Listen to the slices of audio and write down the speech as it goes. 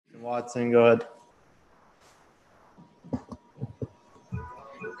Watson, go ahead.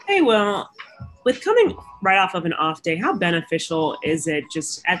 Hey, well, with coming right off of an off day, how beneficial is it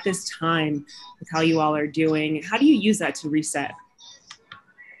just at this time with how you all are doing? How do you use that to reset?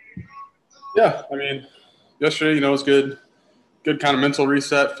 Yeah, I mean, yesterday, was good kind of mental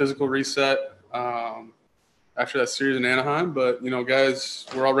reset, physical reset after that series in Anaheim. But, guys,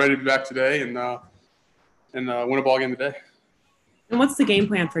 we're all ready to be back today and win a ball game today. And what's the game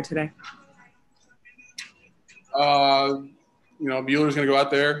plan for today? Bueller's going to go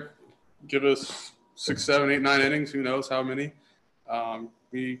out there, give us 6, 7, 8, 9 innings. Who knows how many?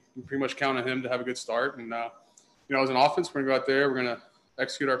 We pretty much count on him to have a good start. And, as an offense, we're going to go out there. We're going to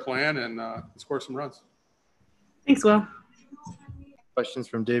execute our plan and score some runs. Thanks, Will. Questions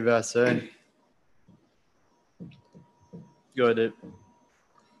from Dave Vassay. Go ahead, Dave.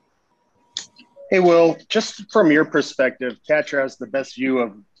 Hey, Will, just from your perspective, catcher has the best view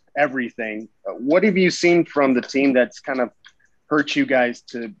of everything. What have you seen from the team that's kind of hurt you guys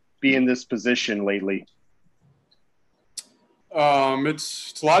to be in this position lately?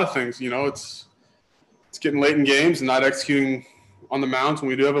 It's a lot of things. It's getting late in games and not executing on the mound when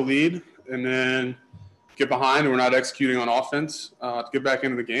we do have a lead, and then get behind and we're not executing on offense to get back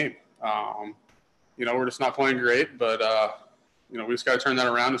into the game. We're just not playing great, but we just got to turn that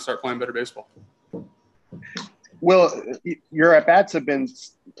around and start playing better baseball. Well, your at-bats have been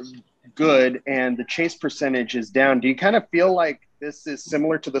good and the chase percentage is down. Do you kind of feel like this is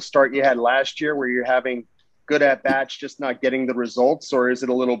similar to the start you had last year where you're having good at-bats, just not getting the results, or is it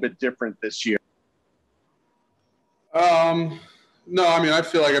a little bit different this year? No, I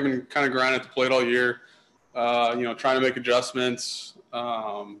feel like I've been kind of grinding at the plate all year, trying to make adjustments,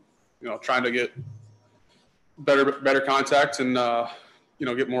 trying to get better contact and,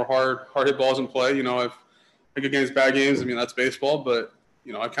 get more hard hit balls in play. I've good games, bad games. That's baseball, but,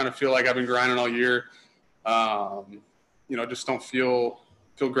 I kind of feel like I've been grinding all year. Just don't feel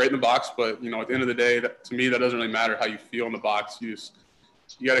great in the box, but, at the end of the day, to me, that doesn't really matter how you feel in the box. You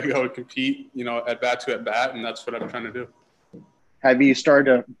got to go and compete, at bat to at bat, and that's what I'm trying to do. Have you started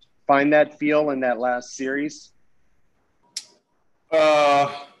to find that feel in that last series?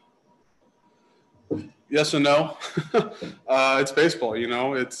 Yes and no. It's baseball,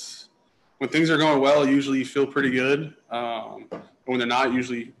 it's when things are going well, usually you feel pretty good. When they're not,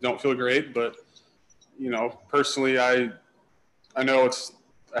 usually don't feel great. But, personally, I know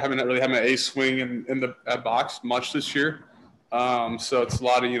I haven't really had my ace swing in the at box much this year. So it's a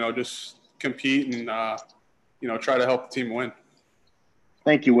lot of, just compete and, try to help the team win.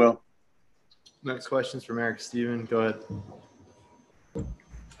 Thank you, Will. Next question's from Eric Steven. Go ahead.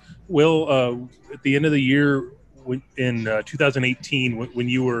 Will, at the end of the year in 2018,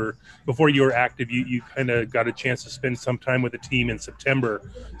 before you were active, you kind of got a chance to spend some time with the team in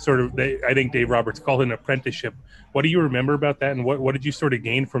September. I think Dave Roberts called it an apprenticeship. What do you remember about that, and what did you sort of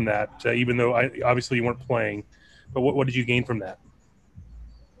gain from that? Even though obviously you weren't playing, but what did you gain from that?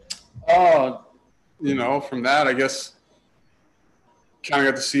 From that, I guess kind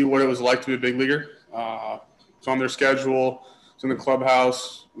of got to see what it was like to be a big leaguer. It's on their schedule. It's in the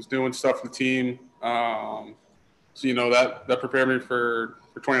clubhouse. Was doing stuff for the team. So that prepared me for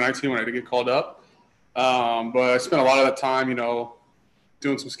 2019 when I did get called up. But I spent a lot of that time,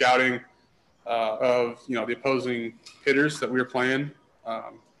 doing some scouting of the opposing hitters that we were playing,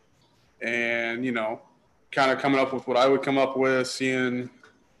 and kind of coming up with what I would come up with,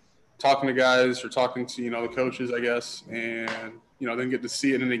 talking to guys or talking to the coaches, I guess, and then get to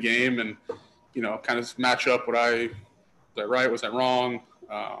see it in the game and kind of match up was that right, was that wrong,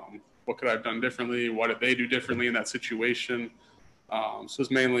 what could I have done differently, what did they do differently in that situation. So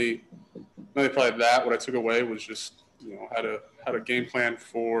it's mainly probably that. What I took away was just how to game plan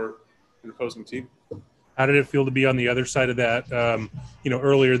for an opposing team. How did it feel to be on the other side of that,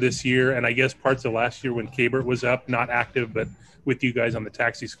 earlier this year, and I guess parts of last year when Keibert was up, not active, but with you guys on the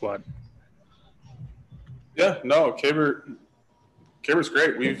taxi squad? Yeah, no, Keibert's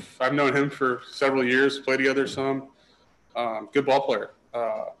great. I've known him for several years, played together some. Good ball player.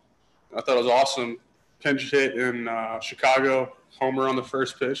 I thought it was awesome. Pinch hit in Chicago, homer on the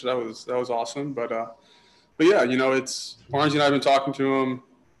first pitch. That was awesome. But yeah, it's Barnes and I have been talking to him.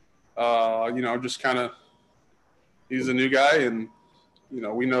 Just kind of he's a new guy, and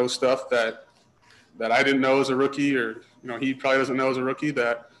we know stuff that I didn't know as a rookie, or he probably doesn't know as a rookie.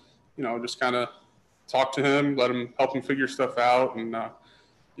 That just kind of talk to him, help him figure stuff out, and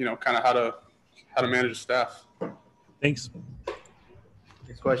kind of how to manage the staff. Thanks.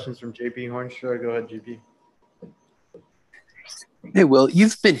 Next question's from JP Hornstra. Go ahead, JP. Hey, Will,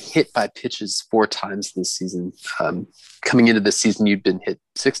 you've been hit by pitches 4 times this season. Coming into this season, you've been hit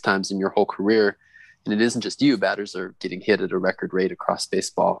 6 times in your whole career. And it isn't just you. Batters are getting hit at a record rate across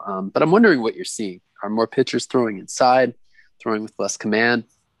baseball. But I'm wondering what you're seeing. Are more pitchers throwing inside, throwing with less command,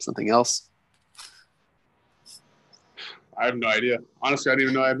 something else? I have no idea. Honestly, I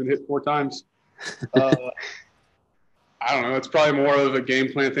didn't even know I've been hit 4 times. I don't know. It's probably more of a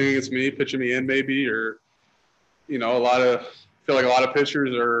game plan thing against me, pitching me in maybe, or, I feel like a lot of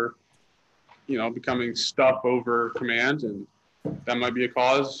pitchers are, becoming stuck over command, and that might be a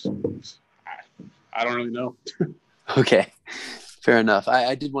cause. I don't really know. Okay, fair enough.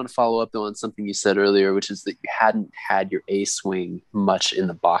 I did want to follow up, though, on something you said earlier, which is that you hadn't had your A swing much in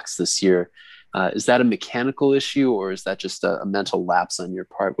the box this year. Is that a mechanical issue, or is that just a mental lapse on your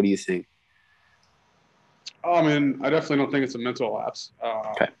part? What do you think? I mean, I definitely don't think it's a mental lapse.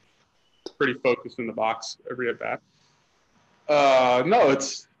 Okay. Pretty focused in the box every at bat. No,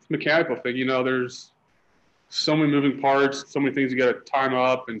 it's a mechanical thing. There's so many moving parts, so many things you got to time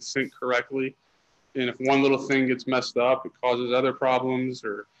up and sync correctly. And if one little thing gets messed up, it causes other problems,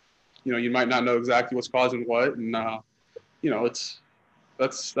 or, you might not know exactly what's causing what. And,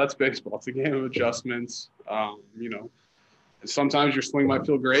 that's baseball. It's a game of adjustments. And sometimes your swing might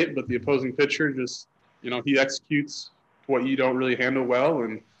feel great, but the opposing pitcher just, he executes what you don't really handle well.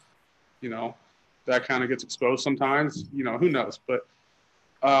 And, that kind of gets exposed sometimes, who knows, but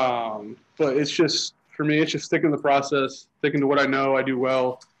it's just, for me, it's just sticking to the process, sticking to what I know I do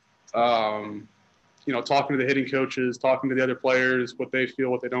well. Talking to the hitting coaches, talking to the other players, what they feel,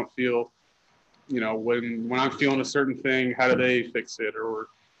 what they don't feel. When I'm feeling a certain thing, how do they fix it, or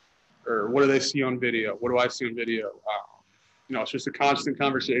what do they see on video? What do I see on video? It's just a constant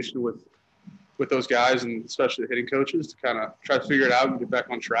conversation with those guys, and especially the hitting coaches, to kind of try to figure it out and get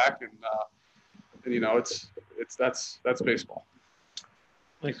back on track. And that's baseball.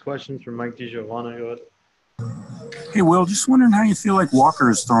 Next question from Mike DiGiovanna. Go ahead. Hey, Will, just wondering how you feel like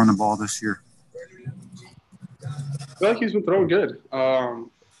Walker is throwing the ball this year. I feel like he's been throwing good.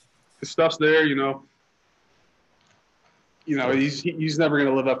 His stuff's there, he's never going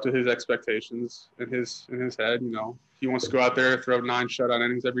to live up to his expectations in his head. He wants to go out there, throw 9 shutout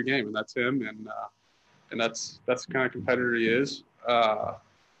innings every game, and that's him. And that's the kind of competitor he is.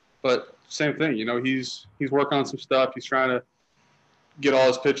 But same thing, he's working on some stuff. He's trying to get all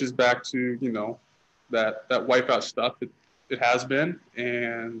his pitches back to, that wipeout stuff it has been.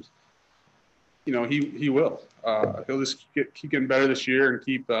 And, he will. He'll just keep getting better this year and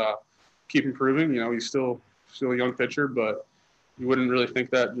keep improving. He's still a young pitcher, but you wouldn't really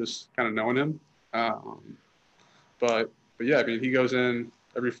think that just kind of knowing him. But yeah, I mean, he goes in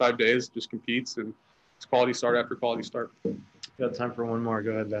every 5 days, just competes, and it's quality start after quality start. Got time for one more.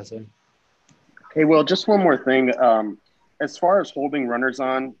 Go ahead, Vassy. Hey, Will, just one more thing. As far as holding runners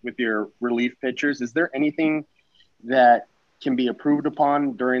on with your relief pitchers, is there anything that can be improved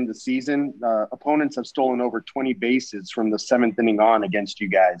upon during the season? Opponents have stolen over 20 bases from the 7th inning on against you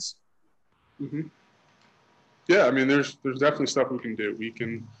guys. Mm-hmm. Yeah, I mean, there's definitely stuff we can do. We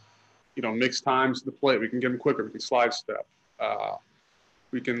can, mix times to the plate. We can get them quicker. We can slide step.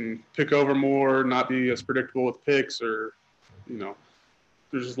 We can pick over more, not be as predictable with picks, or,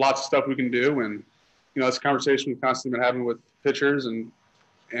 there's just lots of stuff we can do. And, that's a conversation we've constantly been having with pitchers, and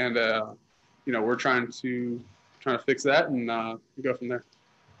we're trying to fix that and go from there.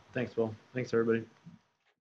 Thanks, Will. Thanks, everybody.